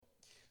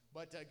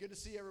But good to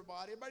see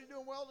everybody. Everybody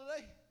doing well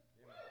today?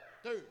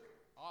 Dude,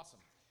 awesome.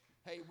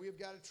 Hey, we've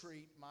got a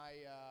treat. My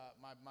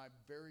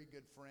very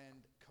good friend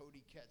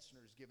Cody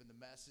Ketzner is giving the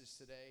message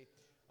today.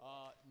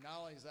 Not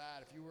only is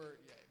that, if you were,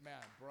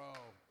 man, bro,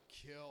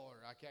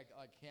 killer. I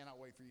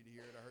cannot wait for you to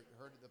hear it. I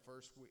heard it the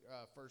first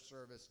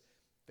service.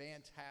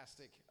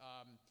 Fantastic.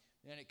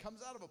 And it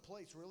comes out of a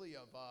place really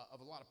of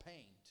a lot of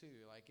pain too.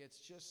 Like it's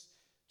just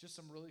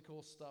some really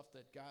cool stuff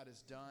that God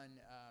has done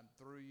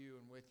through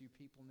you and with you.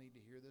 People need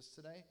to hear this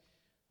today.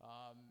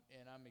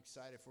 And I'm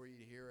excited for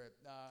you to hear it.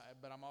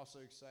 But I'm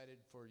also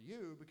excited for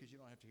you because you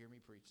don't have to hear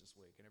me preach this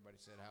week. And everybody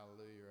said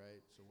hallelujah,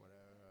 right? So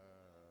whatever.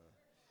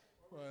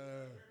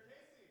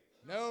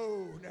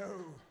 No.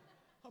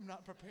 I'm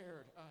not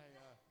prepared. I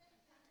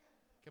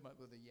come up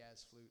with a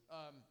Yaz flute.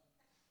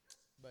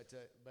 But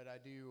I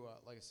do,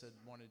 like I said,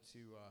 wanted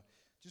to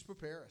just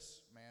prepare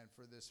us, man,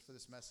 for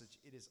this message.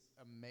 It is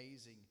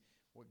amazing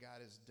what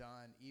God has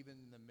done, even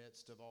in the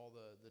midst of all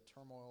the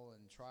turmoil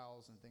and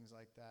trials and things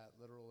like that,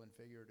 literal and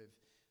figurative,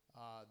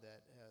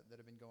 that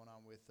have been going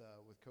on with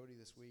Cody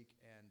this week.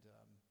 And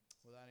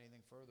without anything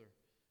further,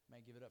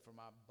 man, give it up for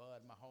my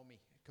bud, my homie,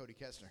 Cody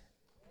Ketzner.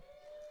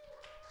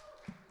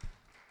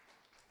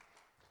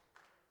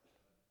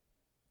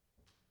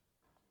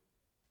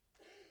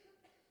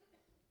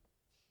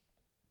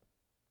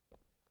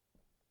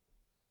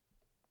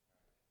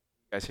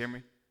 You guys hear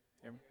me?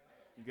 Hear me?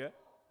 You good?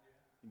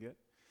 You good?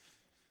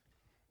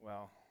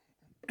 Well,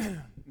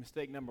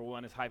 mistake number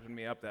one is hyping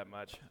me up that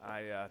much.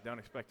 I don't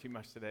expect too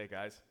much today,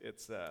 guys.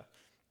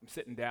 I'm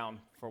sitting down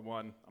for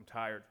one. I'm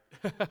tired.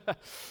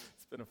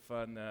 It's been a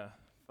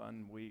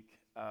fun week.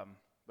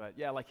 But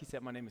yeah, like he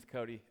said, my name is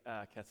Cody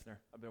Ketzner.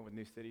 I've been with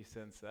New City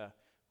since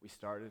we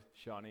started,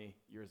 Shawnee,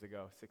 years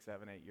ago, 6,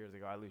 7, 8 years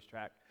ago. I lose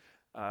track.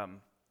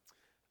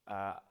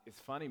 It's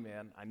funny,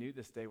 man. I knew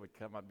this day would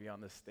come. I'd be on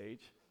this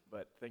stage,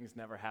 but things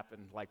never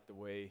happen like the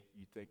way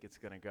you think it's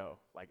going to go,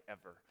 like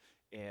ever.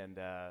 And,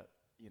 I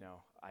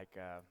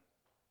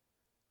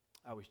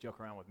always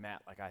joke around with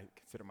Matt, like I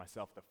consider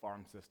myself the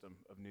farm system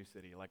of New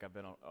City, like I've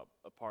been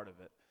a part of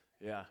it.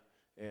 Yeah,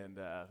 and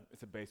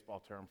it's a baseball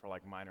term for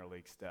like minor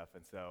league stuff.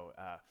 And so,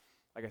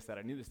 like I said,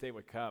 I knew this day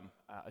would come.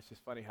 It's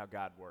just funny how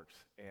God works,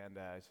 and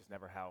it's just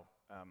never how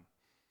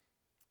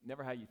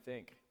you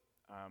think.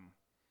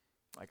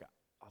 Like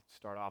I'll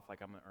start off like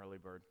I'm an early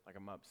bird, like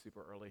I'm up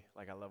super early.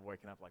 Like I love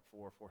waking up like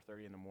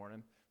 4:30 in the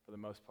morning for the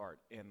most part,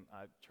 and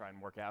I try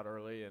and work out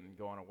early and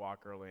go on a walk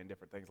early and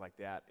different things like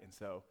that. And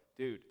so,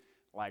 dude,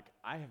 like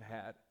I have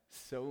had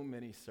so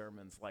many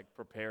sermons like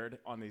prepared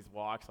on these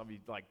walks. I'll be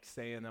like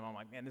saying them. I'm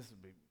like, man, this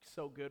would be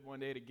so good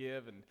one day to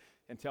give and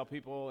tell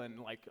people,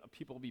 and like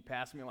people will be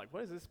passing me like,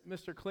 what is this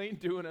Mr. Clean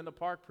doing in the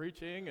park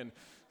preaching? And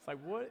it's like,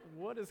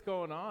 what is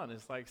going on?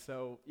 It's like,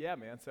 so yeah,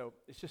 man. So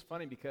it's just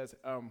funny because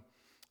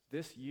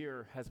this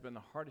year has been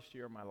the hardest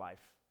year of my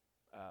life.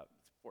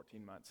 It's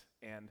 14 months.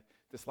 And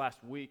this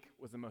last week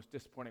was the most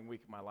disappointing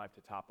week of my life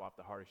to top off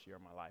the hardest year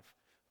of my life.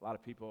 A lot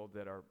of people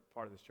that are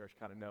part of this church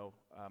kind of know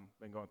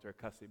been going through a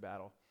custody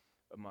battle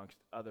amongst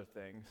other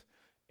things.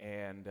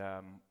 And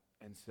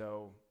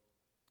so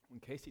when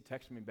Casey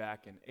texted me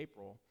back in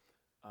April,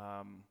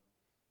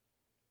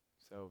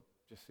 so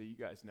just so you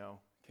guys know,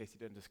 Casey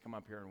didn't just come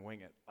up here and wing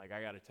it. Like, I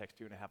got a text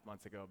 2.5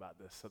 months ago about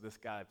this. So this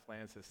guy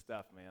plans his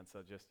stuff, man.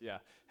 So just, yeah,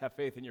 have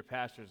faith in your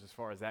pastors as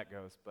far as that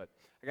goes. But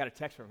I got a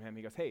text from him.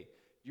 He goes, hey, do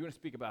you want to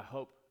speak about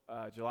hope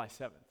July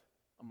 7th?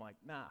 I'm like,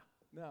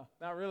 no,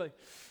 not really.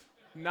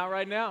 Not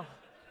right now.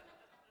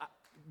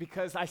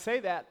 Because I say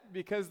that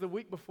because the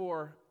week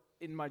before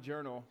in my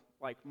journal,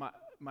 like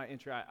my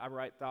entry, I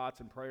write thoughts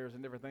and prayers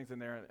and different things in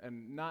there.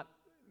 And not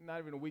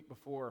even a week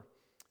before,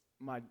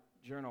 my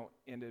journal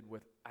ended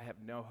with, I have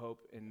no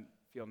hope and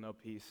feel no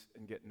peace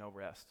and get no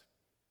rest.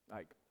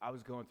 Like, I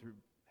was going through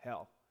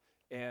hell.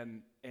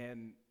 And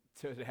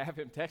to have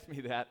him text me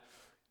that,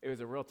 it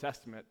was a real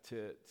testament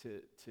to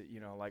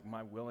like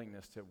my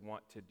willingness to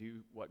want to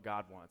do what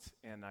God wants.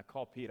 And I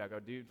called Pete. I go,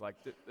 dude, like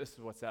this is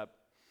what's up.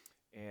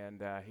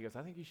 And he goes,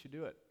 I think you should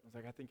do it. I was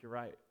like, I think you're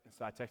right. And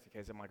so I texted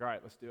Casey. I'm like, all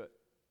right, let's do it.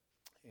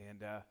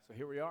 And so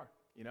here we are,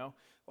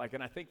 Like,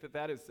 and I think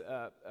that is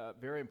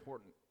very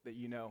important that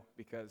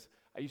because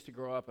I used to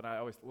grow up and I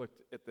always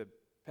looked at the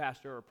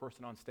pastor or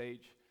person on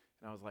stage,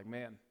 and I was like,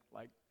 man,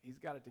 like, he's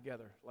got it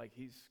together. Like,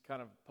 he's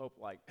kind of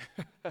Pope-like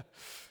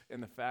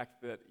in the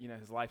fact that,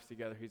 his life's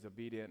together, he's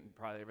obedient, and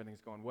probably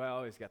everything's going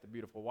well. He's got the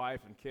beautiful wife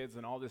and kids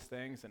and all these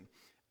things. And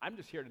I'm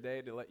just here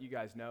today to let you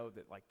guys know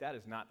that, like, that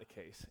is not the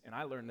case. And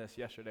I learned this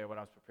yesterday when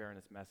I was preparing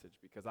this message,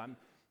 because I'm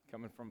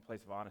coming from a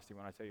place of honesty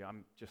when I tell you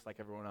I'm just like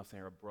everyone else in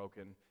here, a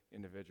broken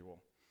individual,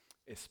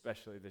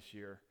 especially this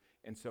year.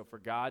 And so for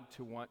God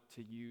to want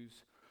to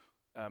use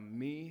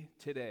me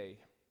today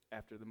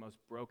after the most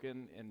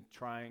broken and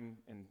trying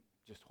and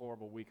just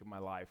horrible week of my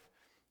life,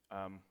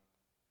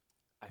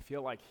 I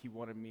feel like he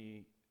wanted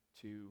me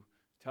to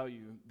tell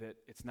you that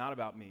it's not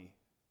about me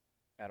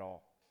at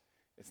all.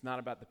 It's not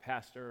about the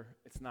pastor.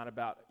 It's not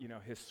about,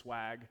 his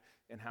swag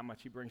and how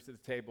much he brings to the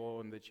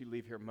table and that you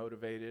leave here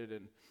motivated.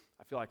 And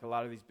I feel like a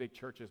lot of these big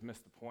churches miss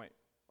the point.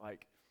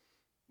 Like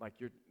like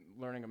you're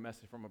learning a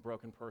message from a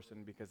broken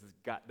person because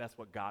that's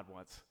what God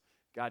wants.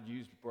 God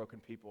used broken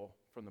people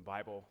from the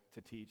Bible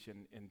to teach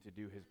and to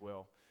do his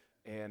will.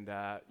 And,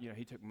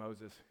 he took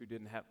Moses, who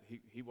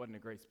he wasn't a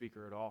great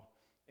speaker at all,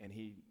 and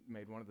he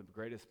made one of the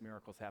greatest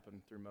miracles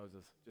happen through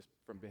Moses, just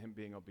from him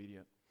being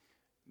obedient.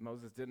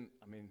 Moses it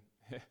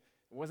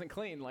wasn't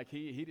clean. Like,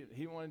 he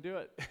didn't want to do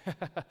it.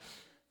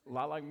 A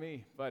lot like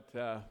me. But,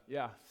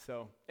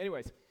 so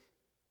anyways.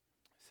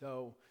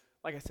 So,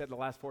 like I said, the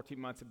last 14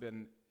 months have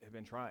been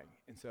trying.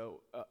 And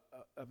so,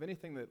 of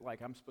anything that,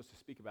 like, I'm supposed to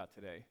speak about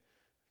today,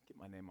 get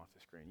my name off the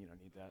screen. You don't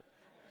need that.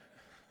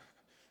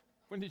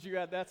 When did you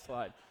add that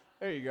slide?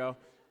 There you go.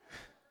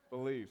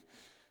 Believe.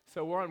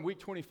 So we're on week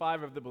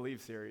 25 of the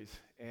Believe series,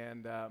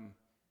 and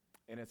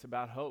it's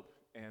about hope.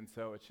 And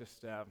so it's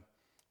just,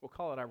 we'll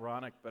call it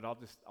ironic, but I'll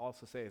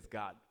also say it's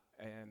God,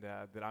 and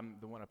that I'm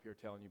the one up here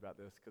telling you about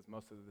this, because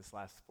most of this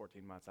last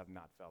 14 months I've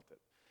not felt it.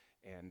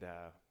 And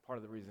part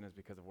of the reason is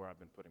because of where I've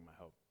been putting my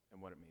hope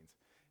and what it means.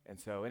 And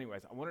so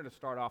anyways, I wanted to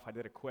start off, I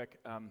did a quick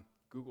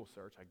Google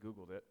search. I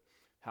Googled it,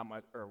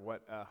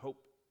 what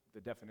hope, the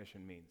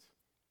definition means.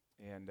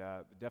 And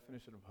the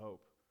definition of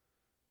hope: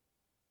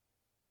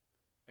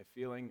 a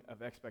feeling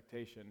of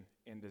expectation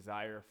and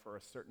desire for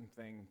a certain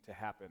thing to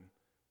happen,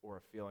 or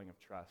a feeling of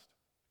trust.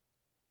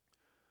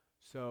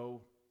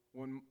 So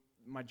when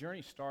my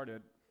journey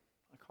started,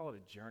 I call it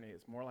a journey,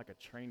 it's more like a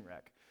train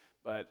wreck,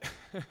 but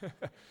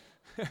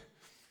come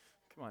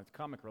on, it's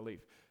comic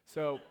relief.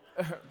 So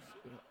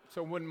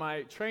when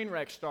my train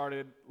wreck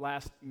started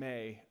last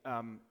May,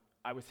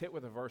 I was hit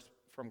with a verse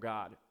from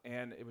God,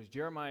 and it was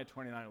Jeremiah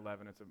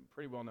 29:11. It's a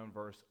pretty well-known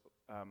verse,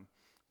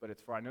 but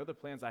it's, "For I know the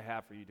plans I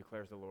have for you,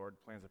 declares the Lord,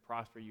 plans to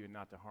prosper you and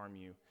not to harm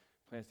you,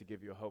 plans to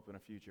give you a hope and a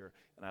future."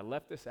 And I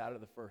left this out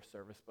of the first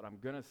service, but I'm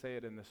going to say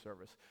it in this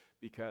service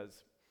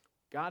because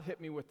God hit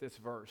me with this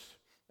verse.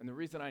 And the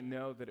reason I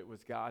know that it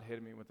was God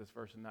hitting me with this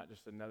verse and not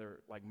just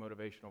another like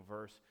motivational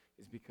verse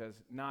is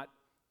because not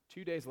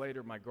 2 days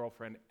later, my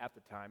girlfriend at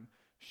the time,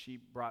 she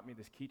brought me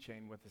this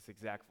keychain with this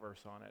exact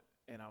verse on it.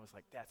 And I was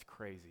like, that's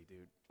crazy,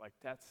 dude. Like,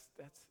 that's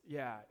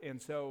yeah.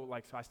 And so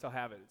I still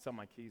have it. It's on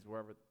my keys,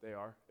 wherever they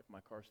are, if my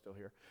car's still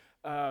here.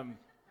 So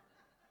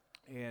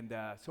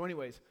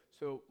anyways,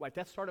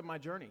 that started my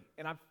journey.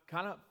 And I've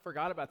kind of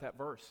forgot about that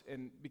verse.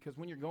 And because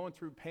when you're going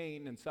through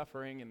pain and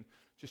suffering and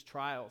just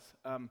trials,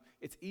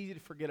 it's easy to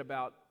forget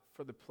about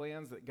for the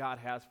plans that God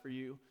has for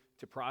you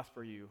to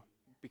prosper you,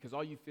 because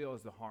all you feel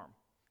is the harm.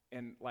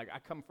 And I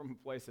come from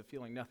a place of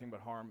feeling nothing but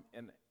harm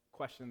and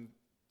question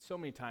so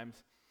many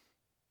times,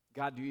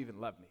 God, do you even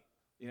love me?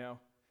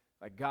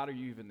 God, are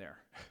you even there?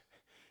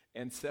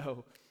 And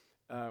so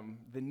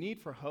the need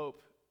for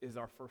hope is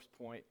our first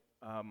point,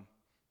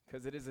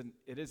 because it's a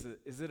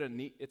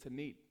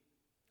need.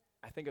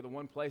 I think of the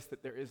one place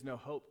that there is no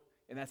hope,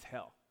 and that's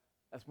hell.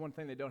 That's one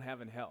thing they don't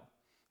have in hell.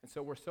 And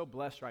so we're so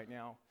blessed right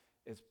now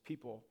as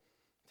people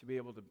to be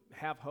able to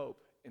have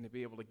hope and to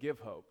be able to give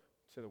hope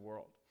to the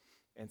world.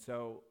 And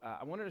so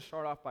I wanted to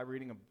start off by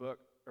reading a book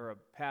or a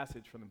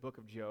passage from the book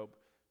of Job.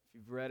 If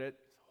you've read it,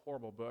 it's a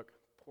horrible book.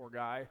 Poor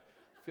guy.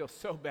 I feel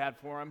so bad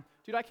for him.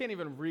 Dude, I can't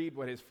even read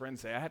what his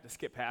friends say. I had to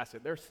skip past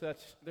it.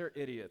 They're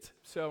idiots.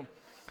 So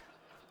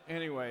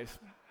anyways,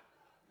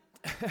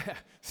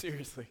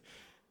 seriously.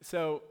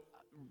 So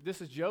this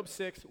is Job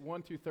 6,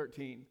 1 through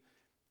 13.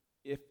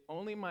 "If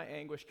only my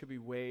anguish could be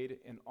weighed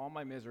and all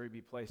my misery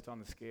be placed on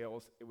the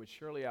scales, it would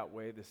surely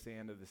outweigh the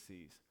sand of the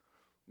seas.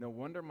 No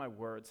wonder my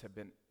words have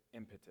been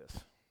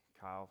impetus."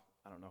 Kyle,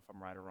 I don't know if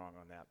I'm right or wrong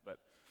on that, but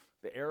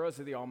 "The arrows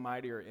of the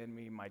Almighty are in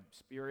me. My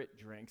spirit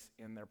drinks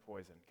in their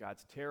poison.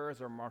 God's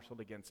terrors are marshaled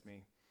against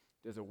me.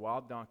 Does a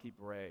wild donkey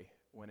bray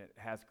when it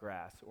has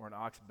grass, or an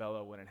ox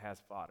bellow when it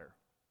has fodder?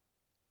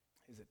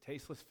 Is it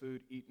tasteless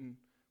food eaten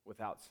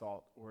without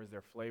salt, or is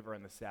there flavor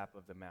in the sap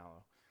of the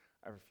mallow?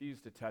 I refuse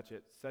to touch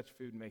it. Such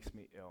food makes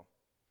me ill.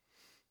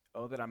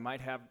 Oh, that I might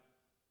have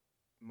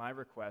my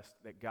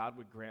request, that God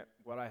would grant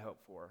what I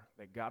hope for,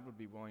 that God would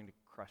be willing to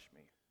crush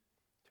me,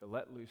 to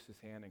let loose his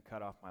hand and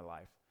cut off my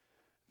life.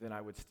 Then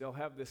I would still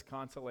have this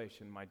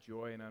consolation, my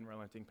joy and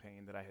unrelenting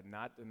pain, that I had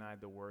not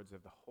denied the words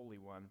of the Holy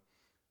One.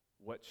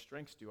 What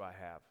strengths do I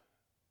have,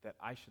 that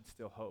I should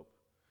still hope?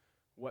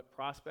 What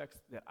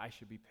prospects, that I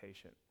should be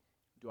patient?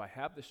 Do I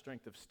have the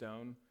strength of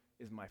stone?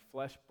 Is my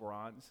flesh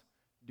bronze?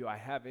 Do I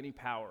have any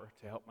power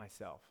to help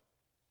myself,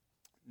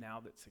 now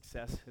that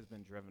success has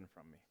been driven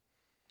from me?"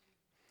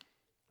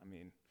 I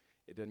mean,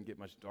 it doesn't get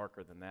much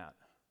darker than that.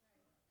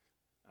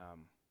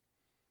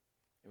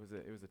 It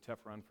was a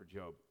tough run for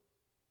Job.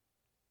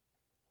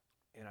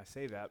 And I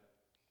say that,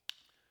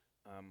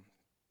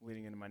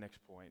 leading into my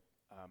next point,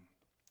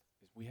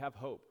 is we have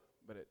hope,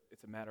 but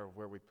it's a matter of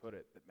where we put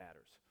it that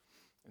matters.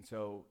 And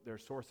so there are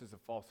sources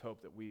of false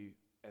hope that we,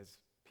 as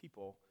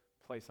people,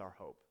 place our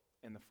hope.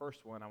 And the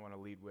first one I want to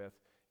lead with,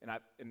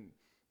 and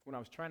when I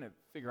was trying to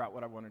figure out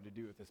what I wanted to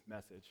do with this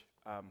message,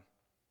 it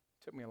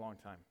took me a long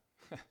time.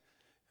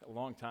 A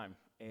long time.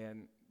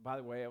 And by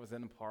the way, I was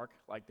in the park.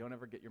 Don't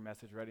ever get your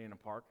message ready in a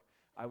park.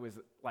 I was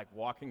like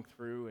walking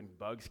through and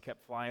bugs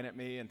kept flying at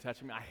me and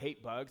touching me. I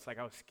hate bugs. Like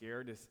I was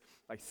scared to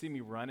like see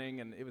me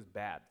running, and it was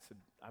bad. So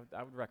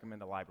I would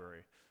recommend a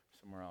library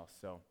somewhere else.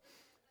 So,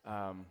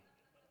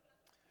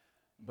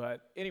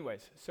 but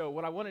anyways, so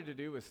what I wanted to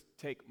do was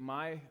take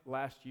my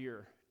last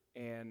year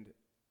and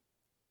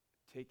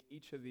take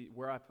each of the,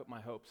 where I put my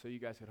hope, so you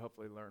guys could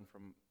hopefully learn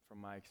from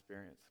my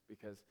experience.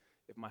 Because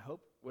if my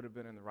hope would have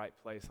been in the right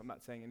place, I'm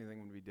not saying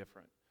anything would be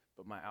different,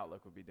 but my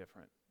outlook would be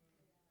different.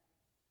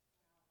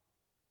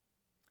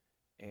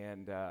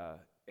 And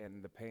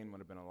the pain would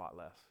have been a lot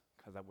less,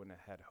 because I wouldn't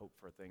have had hope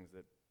for things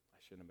that I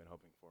shouldn't have been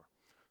hoping for.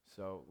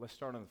 So let's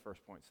start on the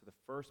first point. So the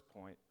first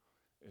point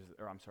is,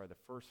 the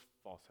first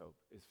false hope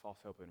is false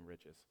hope in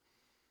riches,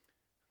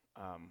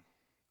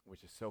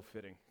 which is so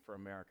fitting for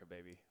America,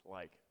 baby.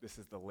 Like, this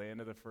is the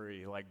land of the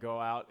free. Like, go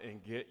out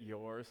and get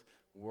yours.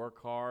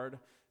 Work hard,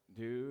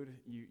 dude.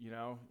 You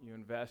know, you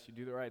invest, you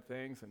do the right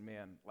things, and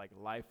man, like,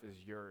 life is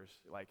yours.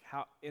 Like,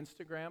 how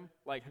Instagram,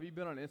 like, have you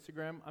been on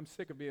Instagram? I'm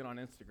sick of being on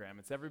Instagram.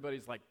 It's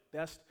everybody's, like,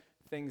 best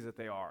things that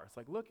they are. It's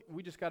like, look,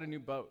 we just got a new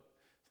boat.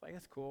 It's like,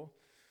 that's cool.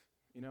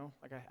 You know,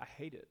 like, I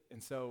hate it.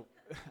 And so,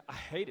 I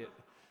hate it.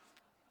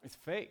 It's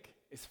fake.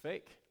 It's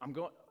fake.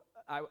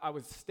 I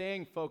was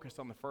staying focused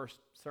on the first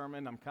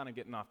sermon. I'm kind of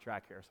getting off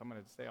track here, so I'm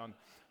going to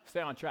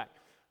stay on track.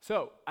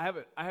 So I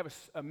have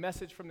a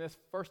message from this,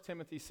 1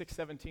 Timothy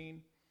 6:17.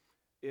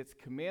 It's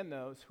command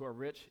those who are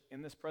rich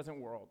in this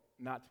present world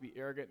not to be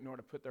arrogant, nor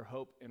to put their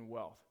hope in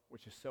wealth,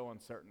 which is so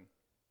uncertain,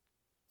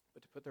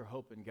 but to put their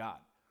hope in God,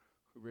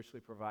 who richly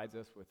provides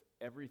us with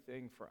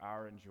everything for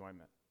our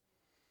enjoyment.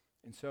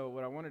 And so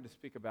what I wanted to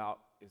speak about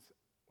is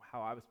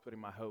how I was putting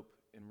my hope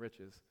in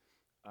riches.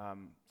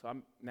 So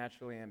I'm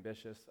naturally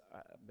ambitious.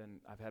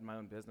 I've had my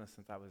own business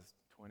since I was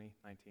 20,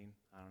 19,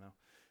 I don't know.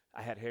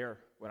 I had hair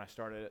when I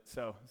started it,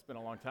 so it's been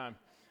a long time.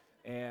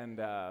 And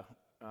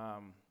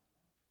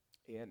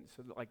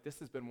so like this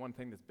has been one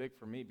thing that's big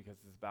for me, because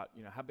it's about,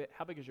 you know,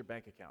 how big is your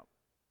bank account?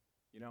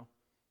 You know,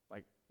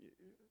 like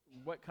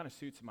what kind of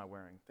suits am I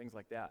wearing? Things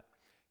like that.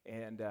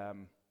 And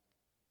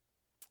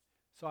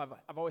so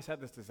I've always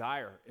had this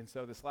desire. And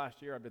so this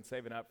last year I've been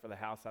saving up for the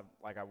house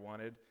I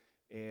wanted,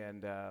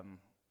 and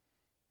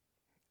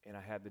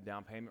I had the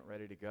down payment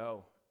ready to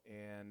go,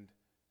 and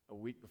a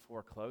week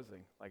before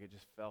closing, like, it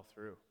just fell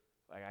through.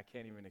 Like, I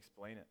can't even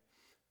explain it.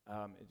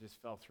 It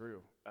just fell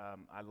through.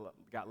 I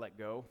got let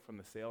go from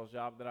the sales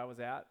job that I was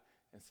at,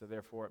 and so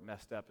therefore it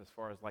messed up as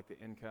far as like the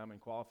income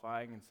and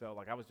qualifying, and so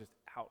like I was just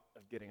out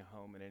of getting a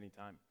home at any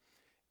time.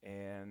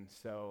 And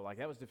so like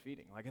that was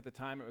defeating. Like at the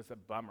time it was a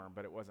bummer,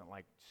 but it wasn't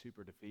like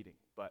super defeating.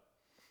 But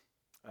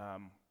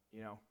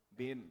you know,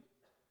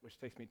 which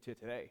takes me to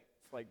today,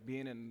 it's like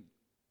being in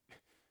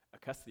a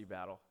custody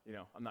battle. You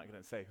know, I'm not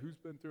going to say who's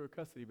been through a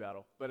custody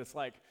battle, but it's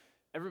like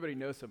everybody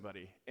knows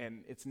somebody,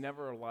 and it's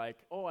never like,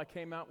 oh, I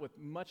came out with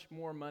much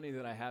more money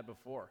than I had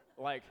before.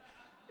 Like,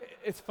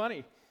 it's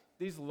funny.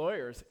 These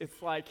lawyers,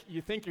 it's like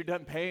you think you're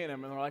done paying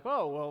them, and they're like,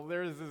 oh, well,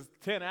 there's this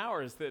 10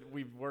 hours that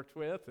we've worked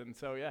with, and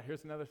so, yeah,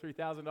 here's another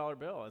 $3,000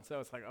 bill. And so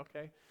it's like,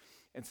 okay.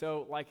 And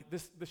so, like,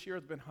 this year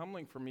has been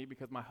humbling for me,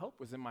 because my hope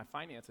was in my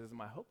finances, and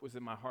my hope was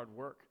in my hard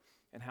work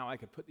and how I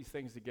could put these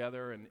things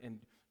together and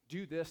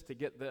do this to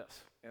get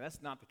this. And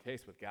that's not the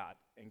case with God.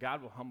 And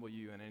God will humble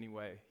you in any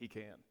way he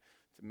can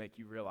to make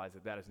you realize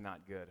that that is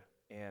not good.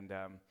 And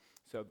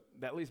so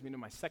that leads me to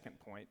my second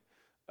point,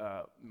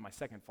 my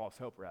second false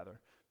hope, rather,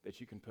 that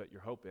you can put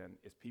your hope in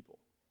is people.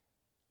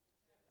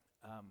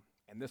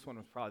 And this one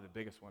was probably the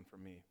biggest one for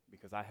me,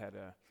 because I had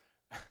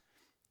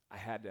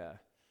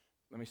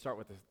let me start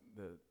with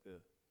the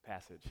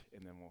passage,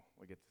 and then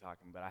we'll get to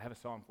talking. But I have a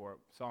psalm for it,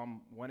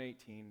 Psalm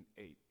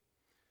 118:8.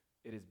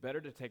 It is better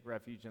to take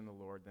refuge in the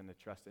Lord than to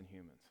trust in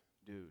humans.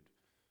 Dude,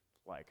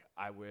 like,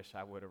 I wish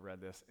I would have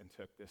read this and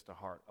took this to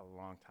heart a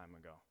long time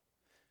ago.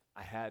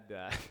 I had,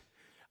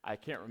 I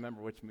can't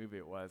remember which movie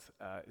it was.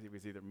 It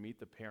was either Meet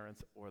the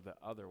Parents or the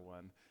other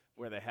one,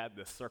 where they had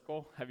the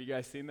circle. Have you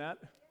guys seen that?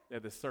 They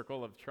had the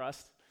circle of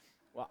trust.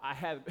 Well, I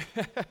had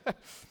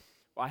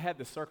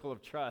the circle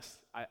of trust.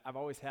 I've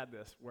always had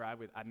this, where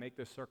I'd make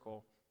this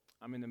circle,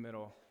 I'm in the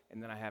middle,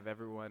 and then I have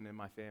everyone in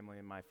my family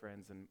and my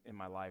friends and in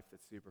my life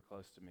that's super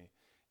close to me.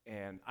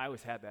 And I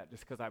always had that,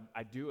 just because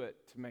I do it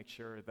to make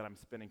sure that I'm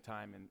spending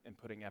time and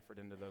putting effort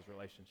into those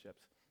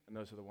relationships, and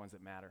those are the ones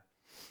that matter.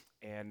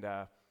 And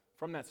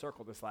from that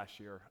circle this last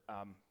year,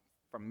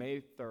 from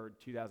May 3rd,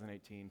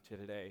 2018 to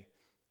today,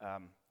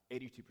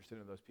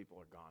 82% of those people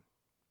are gone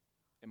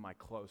in my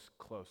close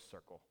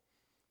circle.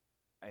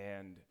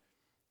 And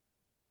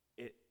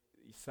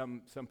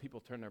some people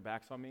turned their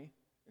backs on me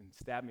and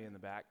stabbed me in the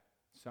back.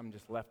 Some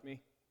just left me.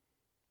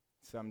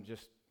 Some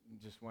just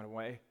went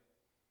away.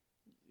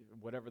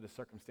 Whatever the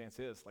circumstance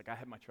is, like, I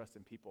had my trust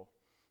in people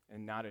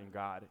and not in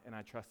God, and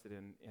I trusted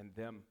in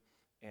them.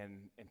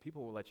 And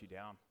people will let you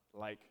down,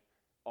 like,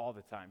 all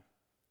the time.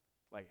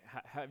 Like,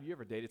 have you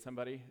ever dated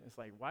somebody? It's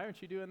like, why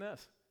aren't you doing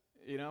this?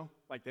 You know,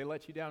 like, they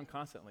let you down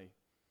constantly.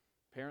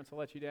 Parents will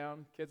let you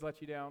down. Kids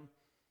let you down.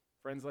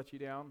 Friends let you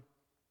down.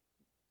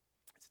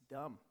 It's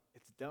dumb.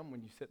 It's dumb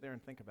when you sit there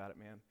and think about it,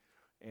 man.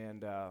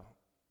 And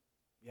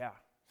yeah,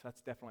 so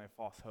that's definitely a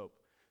false hope.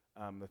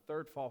 The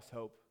third false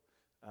hope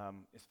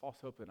is false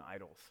hope in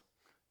idols.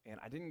 And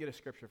I didn't get a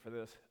scripture for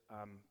this,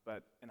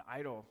 but an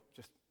idol,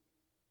 just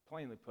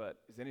plainly put,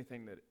 is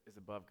anything that is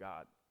above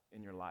God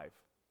in your life.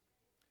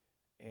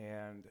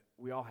 And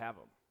we all have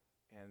them.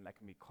 And that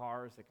can be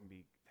cars, that can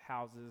be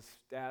houses,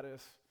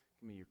 status, it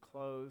can be your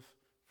clothes,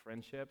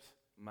 friendships,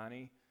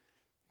 money.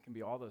 It can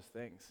be all those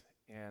things.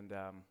 And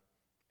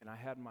I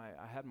had my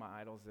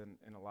idols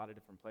in a lot of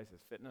different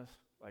places. Fitness,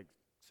 like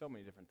so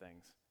many different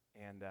things.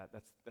 And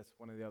that's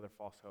one of the other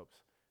false hopes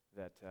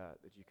that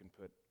you can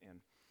put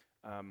in.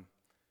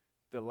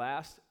 The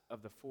last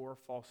of the 4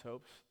 false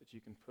hopes that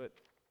you can put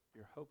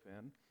your hope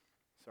in,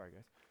 sorry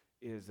guys,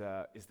 is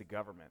the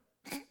government.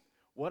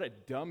 What a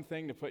dumb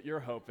thing to put your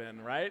hope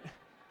in, right?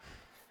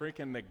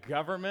 Freaking the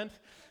government.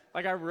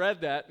 Like I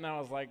read that and I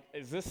was like,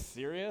 is this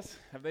serious?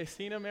 Have they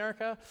seen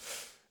America?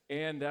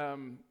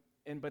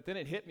 But then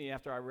it hit me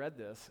after I read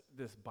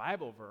this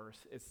Bible verse.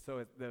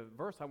 The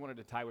verse I wanted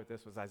to tie with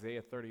this was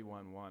Isaiah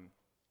 31:1.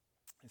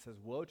 It says,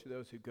 "Woe to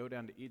those who go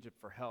down to Egypt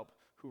for help,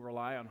 who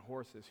rely on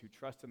horses, who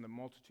trust in the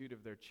multitude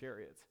of their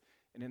chariots,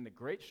 and in the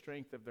great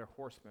strength of their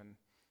horsemen,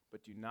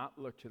 but do not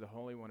look to the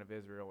Holy One of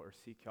Israel or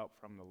seek help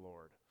from the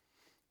Lord."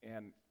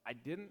 And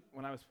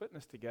when I was putting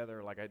this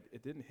together,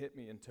 it didn't hit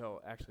me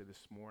until actually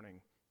this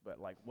morning, but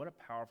like what a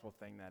powerful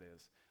thing that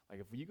is. Like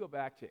if you go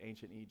back to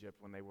ancient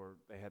Egypt when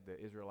they had the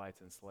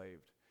Israelites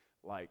enslaved,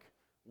 like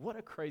what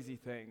a crazy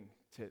thing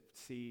to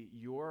see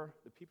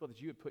the people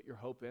that you had put your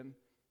hope in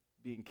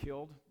being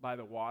killed by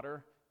the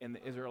water, and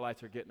the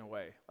Israelites are getting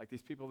away. Like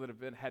these people that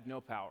had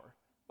no power,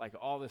 like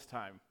all this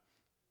time,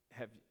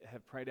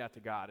 have prayed out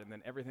to God, and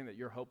then everything that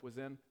your hope was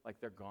in,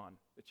 like they're gone.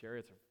 The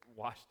chariots are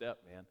washed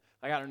up, man.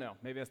 Like I don't know,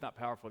 maybe that's not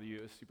powerful to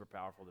you. It's super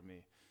powerful to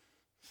me.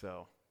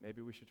 So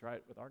maybe we should try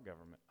it with our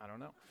government. I don't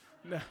know.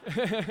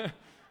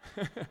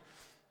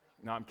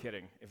 No, I'm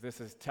kidding. If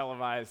this is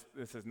televised,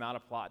 this is not a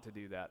plot to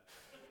do that.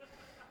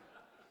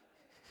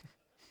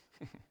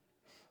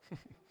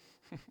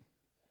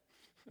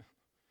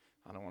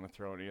 I don't want to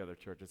throw any other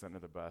churches under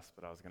the bus,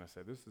 but I was going to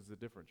say this is a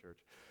different church.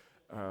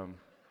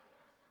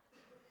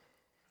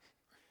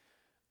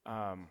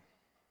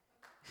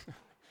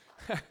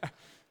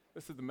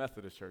 This is the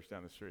Methodist church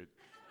down the street.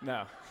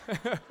 No.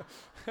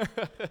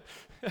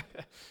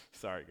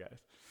 Sorry, guys.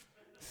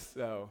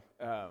 So,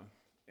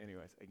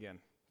 anyways, again,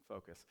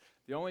 focus.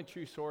 The only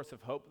true source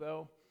of hope,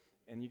 though,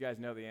 and you guys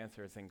know the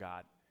answer, is in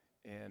God.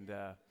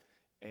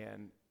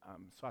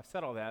 So I've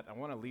said all that. I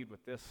want to lead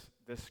with this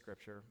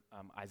scripture,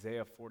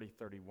 Isaiah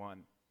 40:31.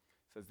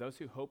 It says, "Those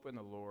who hope in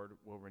the Lord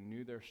will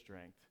renew their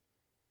strength.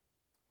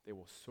 They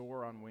will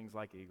soar on wings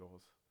like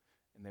eagles,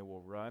 and they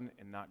will run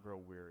and not grow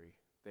weary.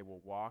 They will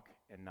walk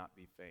and not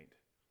be faint."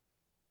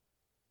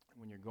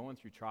 When you're going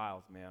through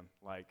trials, man,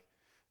 like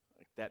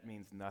that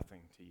means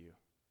nothing to you.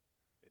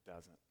 It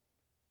doesn't.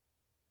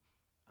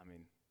 I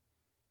mean,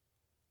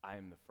 I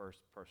am the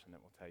first person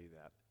that will tell you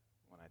that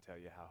when I tell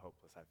you how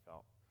hopeless I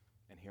felt.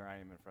 And here I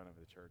am in front of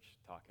the church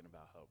talking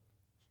about hope.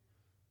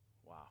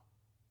 Wow.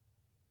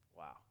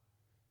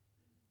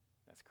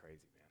 That's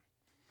crazy, man.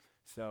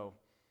 So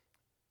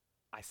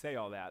I say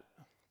all that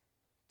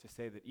to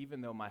say that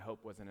even though my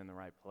hope wasn't in the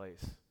right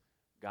place,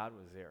 God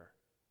was there.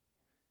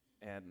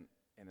 And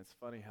it's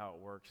funny how it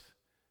works,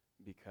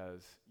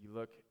 because you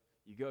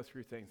go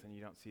through things and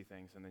you don't see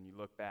things, and then you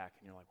look back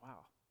and you're like,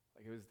 wow,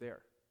 like it was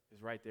there. It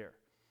was right there.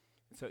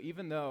 And so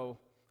even though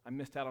I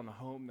missed out on the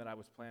home that I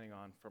was planning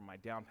on for my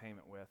down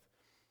payment with,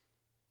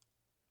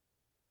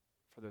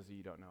 for those of you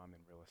who don't know, I'm in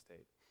real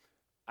estate.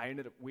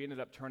 We ended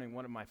up turning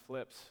one of my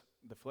flips,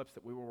 the flips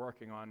that we were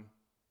working on,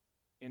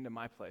 into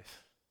my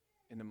place,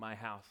 into my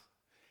house.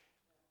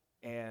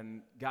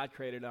 And God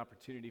created an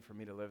opportunity for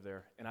me to live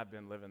there, and I've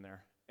been living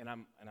there. And I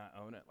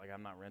own it. Like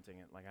I'm not renting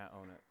it. Like I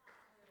own it.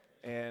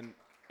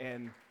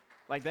 And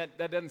like that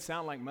doesn't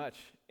sound like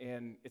much,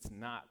 and it's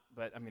not,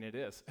 but I mean it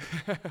is.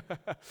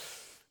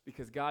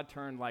 Because God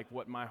turned like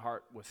what my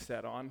heart was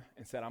set on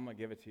and said, "I'm gonna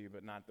give it to you,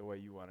 but not the way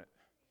you want it."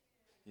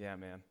 Yeah,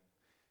 man.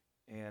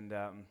 And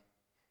I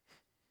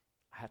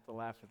have to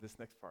laugh at this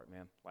next part,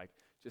 man. Like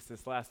just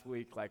this last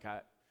week, like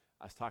I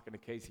was talking to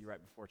Casey right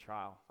before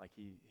trial. Like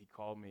he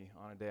called me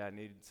on a day I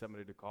needed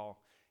somebody to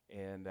call,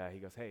 and he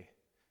goes, hey,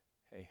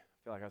 I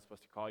feel like I was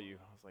supposed to call you.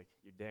 I was like,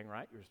 you're dang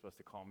right you were supposed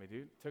to call me,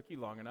 dude. It took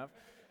you long enough.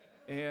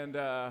 And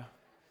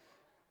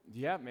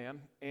yeah,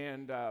 man.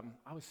 And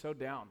I was so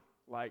down.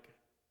 Like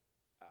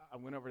I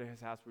went over to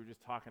his house. We were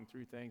just talking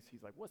through things.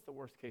 He's like, what's the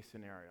worst case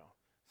scenario?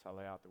 So I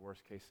lay out the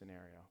worst case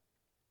scenario.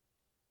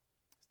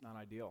 It's not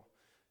ideal.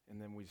 And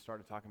then we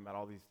started talking about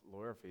all these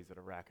lawyer fees that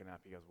are racking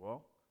up. He goes,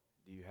 well,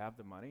 do you have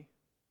the money?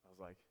 I was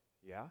like,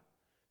 yeah.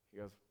 He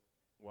goes,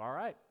 well, all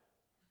right.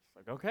 It's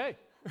like, okay.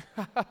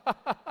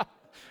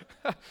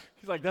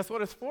 He's like, that's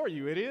what it's for,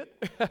 you idiot.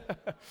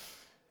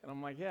 And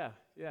I'm like, yeah,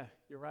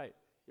 you're right.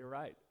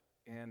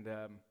 And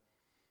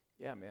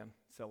yeah, man.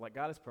 So like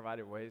God has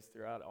provided ways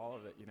throughout all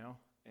of it, you know.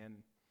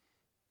 And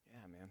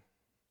yeah, man,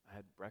 I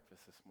had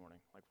breakfast this morning.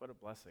 Like what a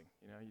blessing.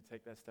 You know, you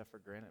take that stuff for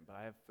granted, but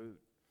I have food.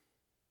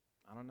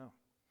 I don't know.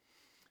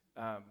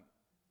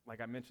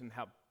 Like I mentioned,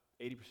 how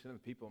 80% of the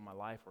people in my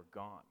life were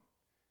gone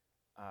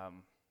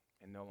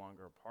and no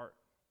longer a part.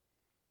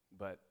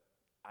 But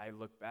I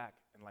look back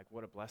and like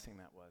what a blessing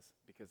that was,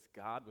 because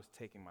God was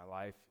taking my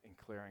life and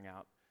clearing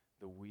out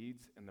the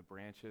weeds and the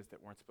branches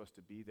that weren't supposed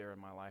to be there in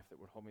my life that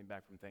would hold me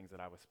back from things that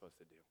I was supposed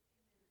to do.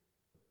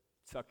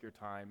 Suck your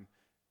time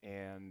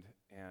and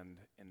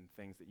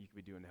things that you could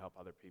be doing to help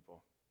other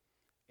people.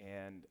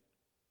 And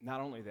not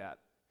only that,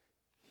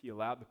 he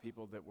allowed the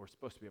people that were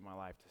supposed to be in my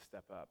life to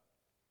step up.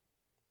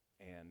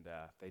 And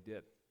they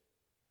did.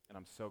 And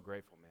I'm so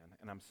grateful, man.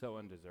 And I'm so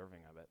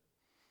undeserving of it.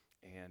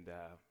 And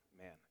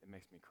man, it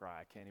makes me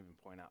cry. I can't even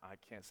point out. I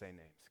can't say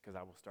names because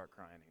I will start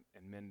crying.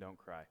 And men don't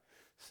cry.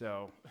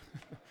 So,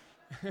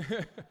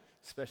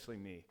 especially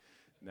me.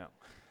 No.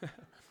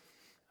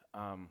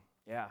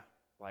 Yeah,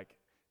 like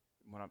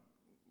when I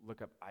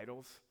look up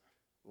idols,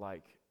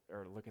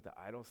 or look at the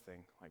idols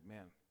thing, like,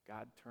 man,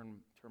 God turned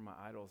my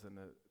idols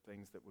into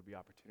things that would be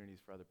opportunities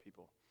for other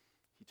people.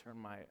 He turned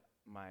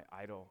my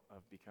idol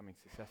of becoming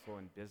successful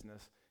in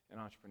business and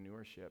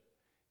entrepreneurship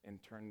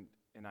and turned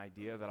an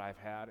idea that I've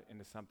had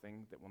into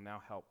something that will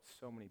now help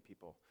so many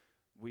people.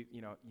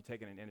 You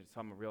take an industry,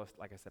 so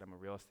like I said, I'm a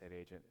real estate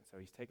agent. So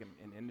he's taken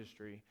an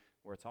industry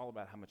where it's all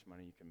about how much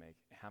money you can make,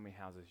 how many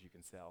houses you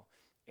can sell,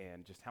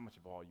 and just how much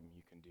volume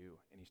you can do.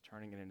 And he's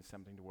turning it into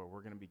something to where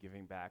we're going to be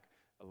giving back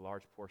a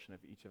large portion of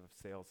each of the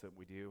sales that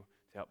we do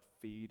to help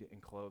feed and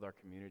clothe our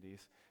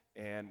communities.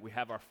 And we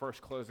have our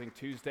first closing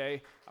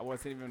Tuesday. I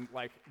wasn't even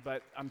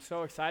but I'm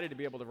so excited to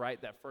be able to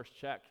write that first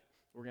check.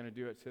 We're going to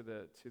do it to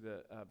the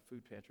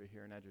food pantry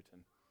here in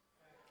Edgerton.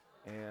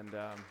 And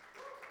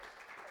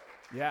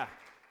yeah,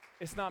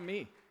 it's not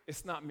me.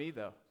 It's not me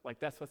though. Like,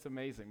 that's what's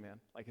amazing, man.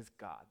 Like, it's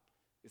God.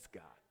 It's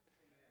God.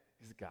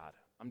 It's God.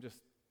 I'm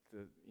just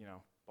the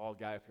bald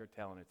guy up here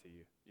telling it to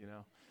you,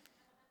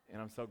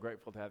 And I'm so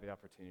grateful to have the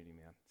opportunity,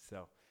 man.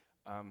 So,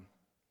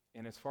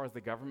 and as far as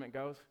the government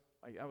goes,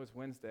 like, that was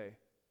Wednesday.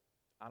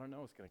 I don't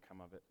know what's going to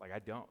come of it. Like, I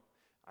don't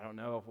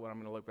know what I'm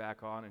going to look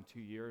back on in 2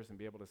 years and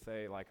be able to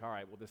say, like, all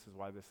right, well, this is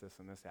why this,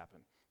 and this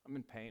happened. I'm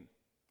in pain.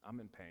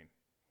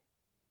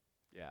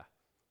 Yeah.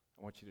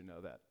 I want you to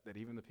know that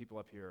even the people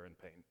up here are in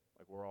pain.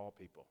 Like, we're all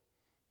people.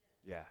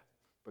 Yeah.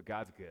 But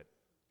God's good.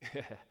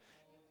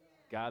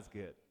 God's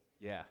good.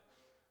 Yeah.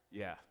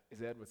 Yeah.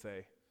 As Ed would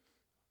say,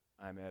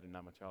 I'm Ed and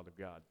I'm a child of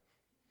God.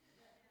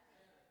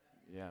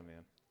 Yeah,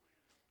 man.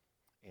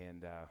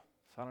 And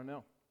so I don't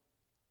know.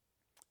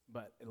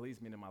 But it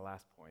leads me to my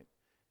last point,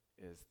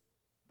 is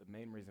the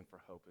main reason for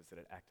hope is that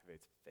it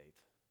activates faith.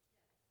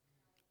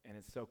 And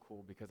it's so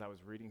cool because I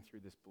was reading through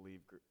this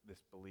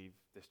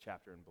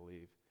chapter in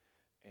Believe,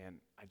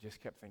 and I just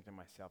kept thinking to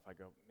myself, I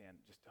go, man,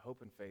 just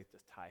hope and faith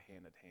just tie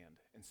hand in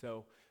hand. And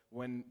so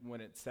when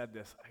it said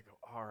this, I go,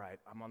 all right,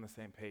 I'm on the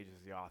same page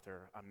as the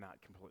author. I'm not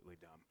completely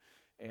dumb.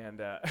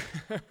 And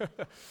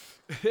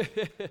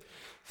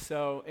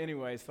so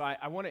anyway,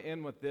 I want to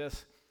end with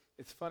this.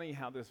 It's funny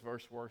how this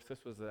verse works.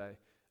 This was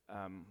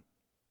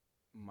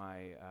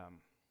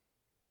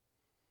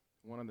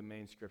one of the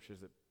main scriptures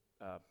that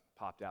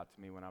popped out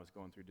to me when I was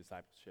going through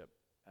discipleship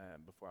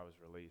before I was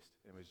released.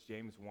 It was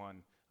James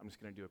 1. I'm just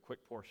going to do a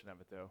quick portion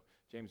of it, though.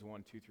 James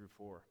 1, 2 through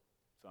 4.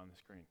 It's on the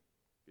screen.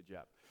 Good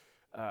job.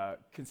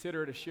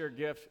 Consider it a sheer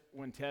gift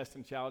when tests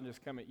and challenges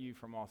come at you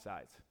from all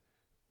sides.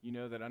 You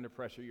know that under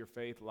pressure, your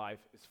faith life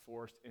is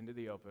forced into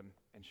the open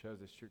and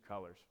shows its true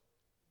colors.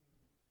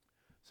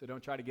 So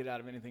don't try to get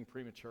out of anything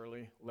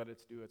prematurely. Let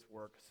it do its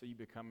work so you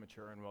become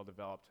mature and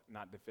well-developed,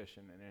 not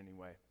deficient in any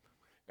way.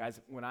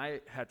 Guys, when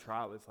I had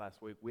trial this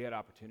last week, we had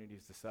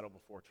opportunities to settle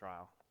before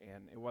trial,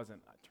 and it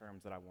wasn't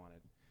terms that I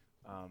wanted.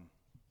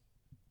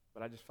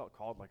 But I just felt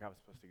called like I was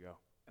supposed to go,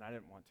 and I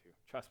didn't want to.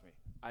 Trust me,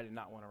 I did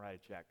not want to write a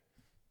check.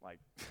 Like,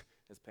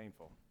 it's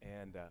painful.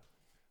 And you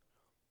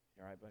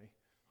all right, buddy?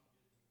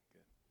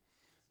 Good.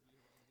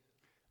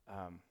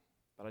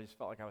 But I just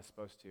felt like I was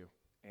supposed to.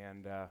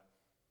 And I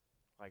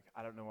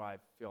don't know why I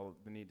feel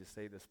the need to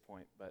say this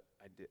point, but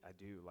I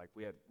do. Like,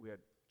 we had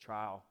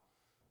trial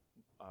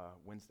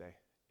Wednesday,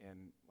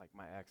 and like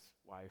my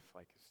ex-wife,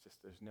 like, it's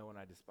just, there's no one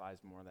I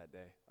despised more that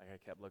day. Like, I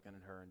kept looking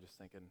at her and just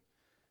thinking,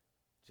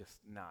 just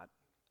not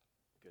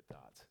good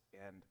thoughts.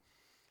 And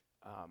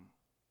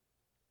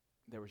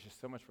there was just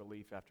so much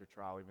relief after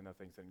trial, even though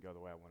things didn't go the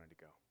way I wanted to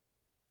go.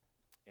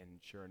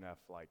 And sure enough,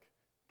 like,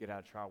 get out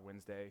of trial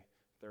Wednesday.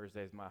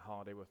 Thursday's my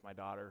holiday with my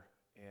daughter,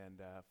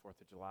 and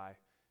 4th of July.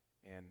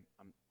 And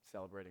I'm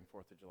celebrating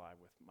 4th of July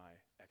with my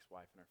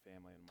ex-wife and her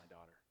family and my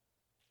daughter.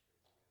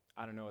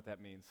 I don't know what that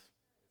means.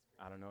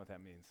 I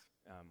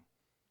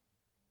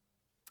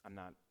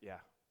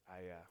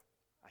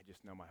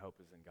just know my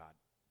hope is in God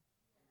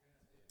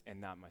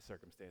and not my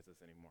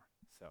circumstances anymore.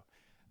 So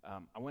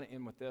I want to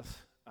end with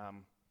this.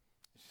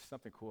 It's just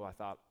something cool I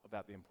thought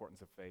about the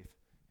importance of faith,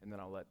 and then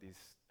I'll let these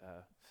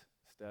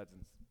studs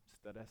and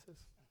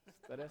studesses,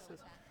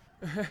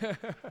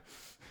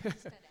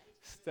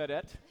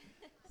 studette.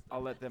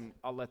 I'll let them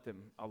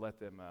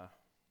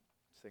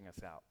sing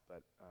us out.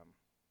 But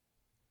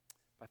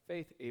By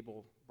faith,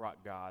 Abel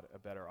brought God a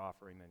better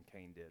offering than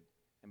Cain did,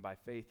 and by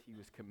faith he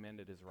was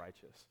commended as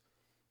righteous.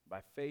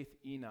 By faith,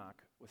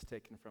 Enoch was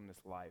taken from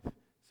this life,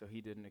 so he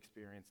didn't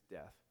experience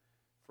death.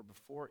 For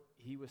before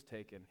he was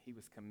taken, he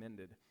was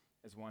commended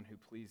as one who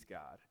pleased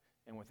God,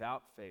 and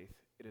without faith,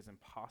 it is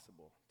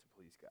impossible to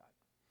please God.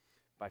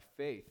 By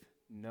faith,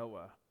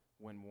 Noah,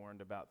 when warned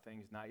about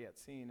things not yet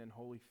seen, in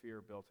holy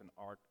fear built an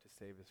ark to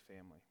save his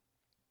family.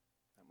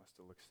 That must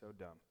have looked so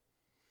dumb.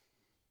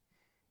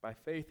 By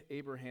faith,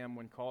 Abraham,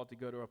 when called to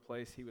go to a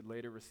place he would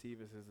later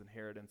receive as his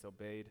inheritance,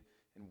 obeyed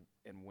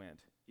and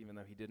went, even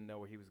though he didn't know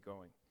where he was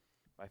going.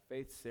 By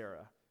faith,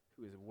 Sarah,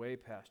 who is way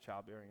past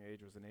childbearing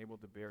age, was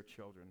enabled to bear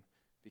children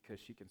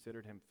because she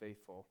considered him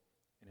faithful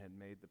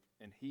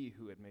and he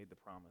who had made the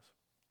promise.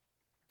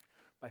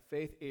 By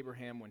faith,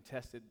 Abraham, when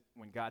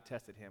God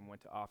tested him,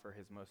 went to offer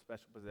his most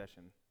special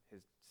possession,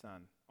 his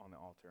son, on the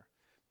altar.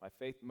 By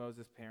faith,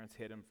 Moses' parents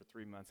hid him for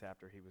 3 months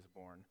after he was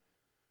born,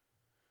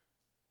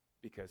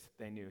 because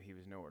they knew he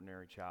was no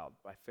ordinary child.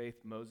 By faith,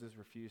 Moses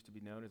refused to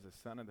be known as the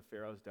son of the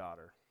Pharaoh's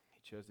daughter.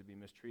 He chose to be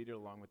mistreated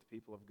along with the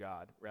people of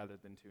God rather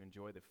than to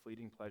enjoy the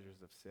fleeting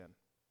pleasures of sin.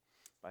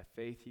 By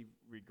faith, he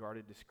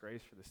regarded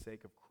disgrace for the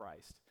sake of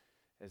Christ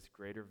as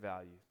greater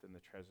value than the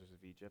treasures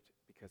of Egypt,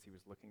 because he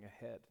was looking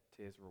ahead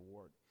to his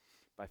reward.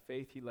 By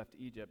faith, he left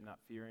Egypt, not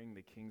fearing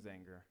the king's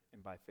anger,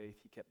 and by faith,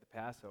 he kept the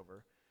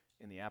Passover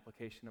in the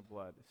application of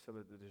blood, so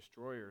that the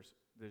destroyer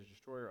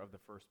of the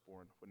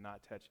firstborn would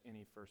not touch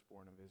any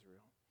firstborn of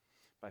Israel.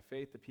 By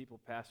faith, the people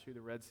passed through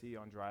the Red Sea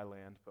on dry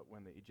land, but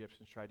when the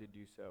Egyptians tried to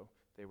do so,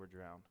 they were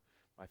drowned.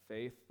 By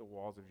faith, the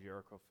walls of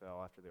Jericho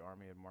fell after the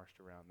army had marched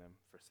around them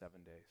for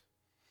 7 days.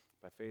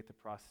 By faith, the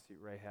prostitute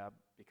Rahab,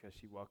 because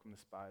she welcomed the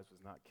spies,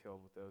 was not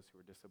killed with those who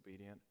were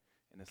disobedient.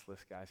 And this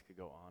list, guys, could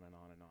go on and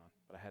on and on.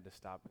 But I had to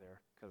stop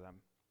there because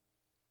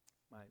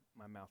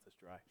my mouth is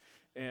dry.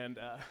 And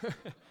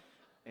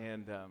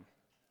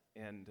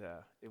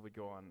it would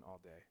go on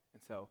all day.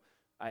 And so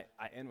I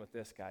end with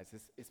this, guys.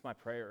 It's my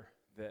prayer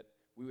that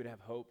we would have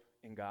hope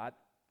in God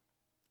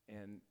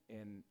and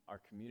in our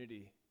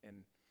community.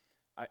 And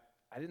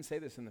I didn't say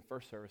this in the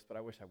first service, but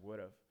I wish I would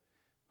have.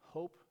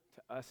 Hope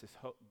to us is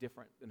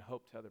different than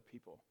hope to other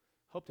people.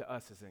 Hope to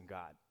us is in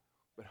God.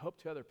 But hope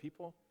to other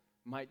people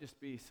might just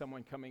be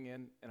someone coming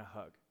in and a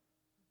hug.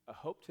 A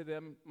hope to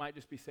them might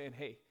just be saying,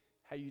 hey,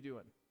 how you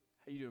doing?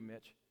 How you doing,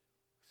 Mitch?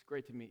 It's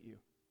great to meet you.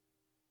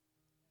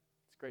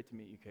 It's great to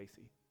meet you,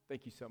 Casey.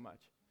 Thank you so much.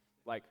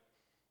 Like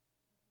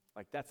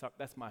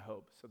that's my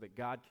hope, so that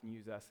God can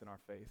use us in our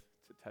faith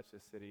to touch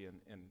this city.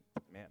 And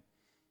man,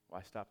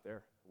 why stop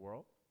there? The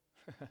world?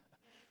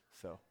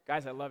 So,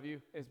 guys, I love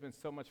you. It's been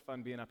so much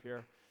fun being up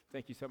here.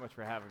 Thank you so much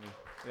for having me.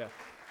 Yeah.